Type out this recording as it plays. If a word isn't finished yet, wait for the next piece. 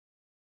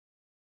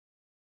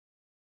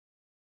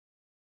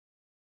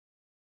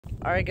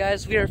Alright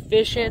guys, we are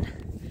fishing.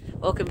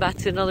 Welcome back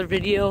to another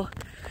video.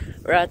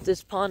 We're at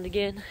this pond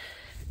again.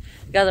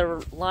 Got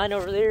a line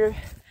over there.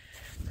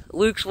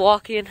 Luke's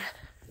walking.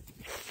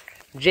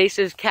 Jace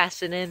is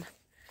casting in.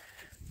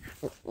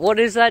 What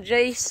is that,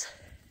 Jace?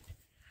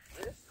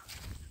 This?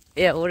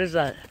 Yeah, what is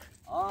that?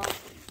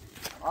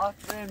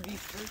 Off-brand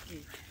beef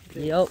jerky.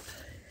 Yup.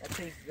 That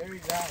tastes very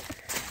bad.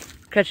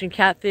 Catching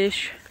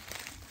catfish.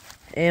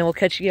 And we'll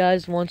catch you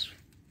guys once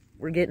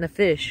we're getting a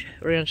fish.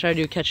 We're gonna try to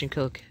do a catch and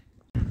cook.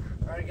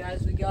 Alright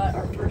guys, we got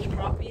our first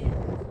crappie.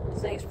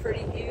 This thing's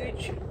pretty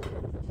huge. It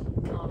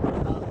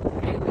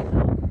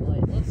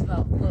looks about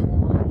a foot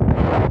long.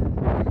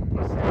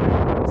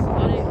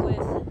 Caught it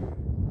with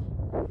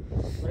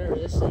whatever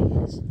this thing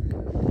is.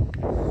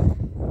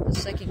 The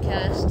second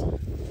cast.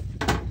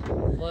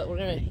 But we're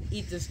gonna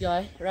eat this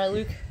guy, right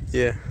Luke?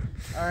 Yeah.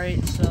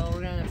 Alright, so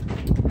we're gonna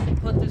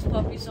put this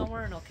puppy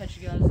somewhere and I'll catch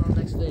you guys on the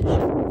next fish.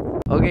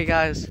 Okay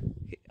guys,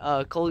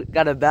 Cole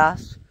got a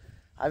bass.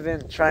 I've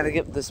been trying to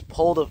get this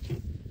pole to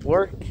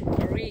work.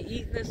 Are we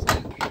eating this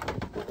Luke?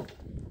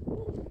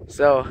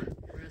 So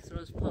We're gonna throw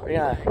this puppy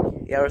yeah, back.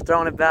 we're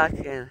throwing it back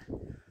and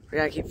we're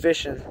gonna keep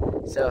fishing.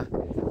 So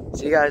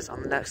see you guys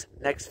on the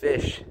next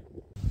fish.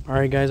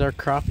 Alright guys, our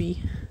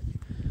crappie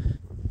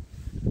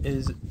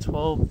is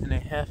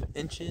 12.5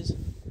 inches. I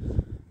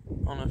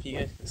don't know if you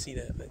guys can see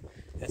that, but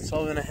it's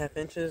 12.5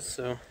 inches,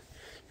 so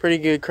pretty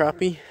good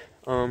crappie.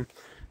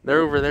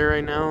 They're over there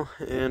right now,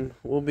 and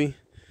we'll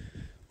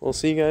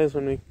see you guys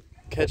when we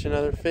catch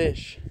another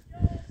fish.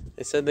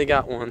 They said they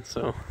got one,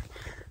 so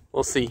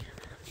we'll see.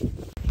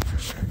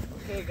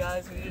 Okay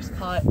guys, we just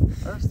caught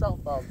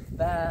ourselves a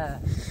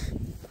bass.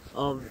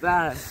 Oh,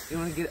 bass. You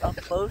wanna get up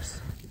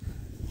close?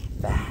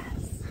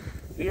 Bass.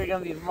 We are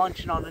gonna be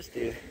munching on this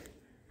dude.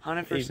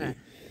 100%.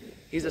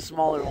 He's a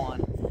smaller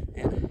one.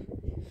 And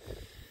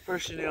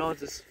first you know,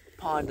 this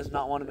pond does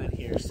not want him in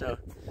here, so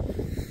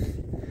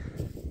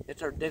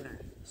it's our dinner.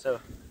 So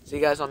see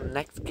you guys on the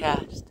next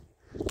cast.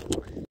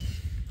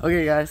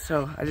 Okay guys,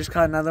 so I just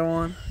caught another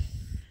one.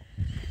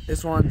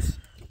 This one's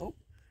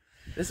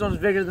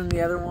bigger than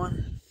the other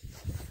one.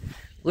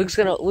 Luke's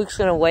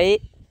gonna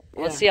wait.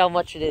 Let's Yeah. see how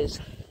much it is.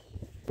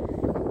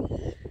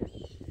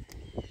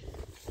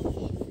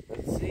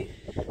 Let's see.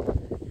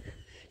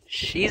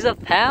 She's a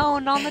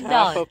pound on the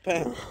Half dot. a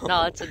pound.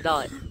 No, it's a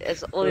dot.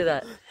 Look at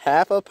that.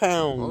 Half a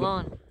pound. Hold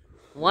on.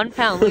 1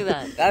 pound, look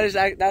at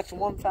that. That's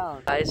 1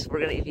 pound. Guys, we're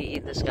gonna be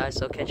eating this guy,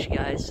 so I'll catch you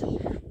guys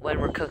when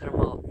we're cooking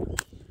them up.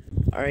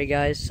 Alright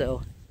guys,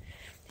 so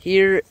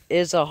here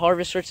is a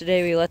harvest for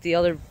today. We let the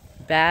other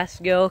bass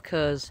go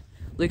because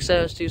Luke said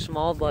it was too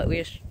small, but we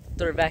just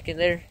threw it back in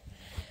there.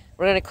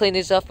 We're gonna clean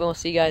these up and we'll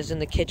see you guys in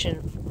the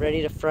kitchen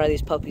ready to fry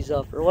these puppies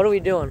up. Or what are we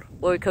doing?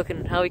 What are we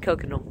cooking? How are we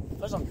cooking them?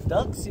 Put some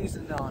duck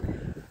seasoning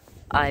on.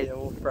 Yeah,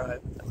 we'll fry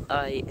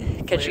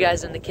it. Catch you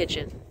guys in the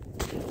kitchen.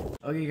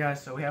 Okay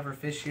guys, so we have our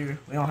fish here.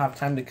 We don't have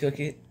time to cook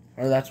it,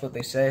 or that's what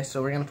they say.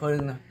 So we're gonna put it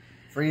in the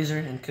freezer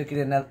and cook it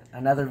in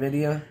another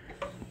video.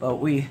 But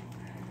we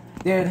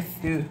did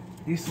do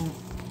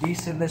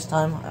decent this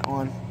time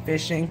on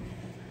fishing.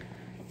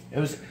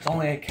 It's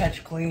only a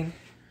catch clean,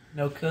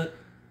 no cook.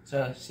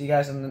 So see you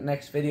guys in the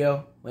next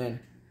video when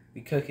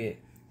we cook it.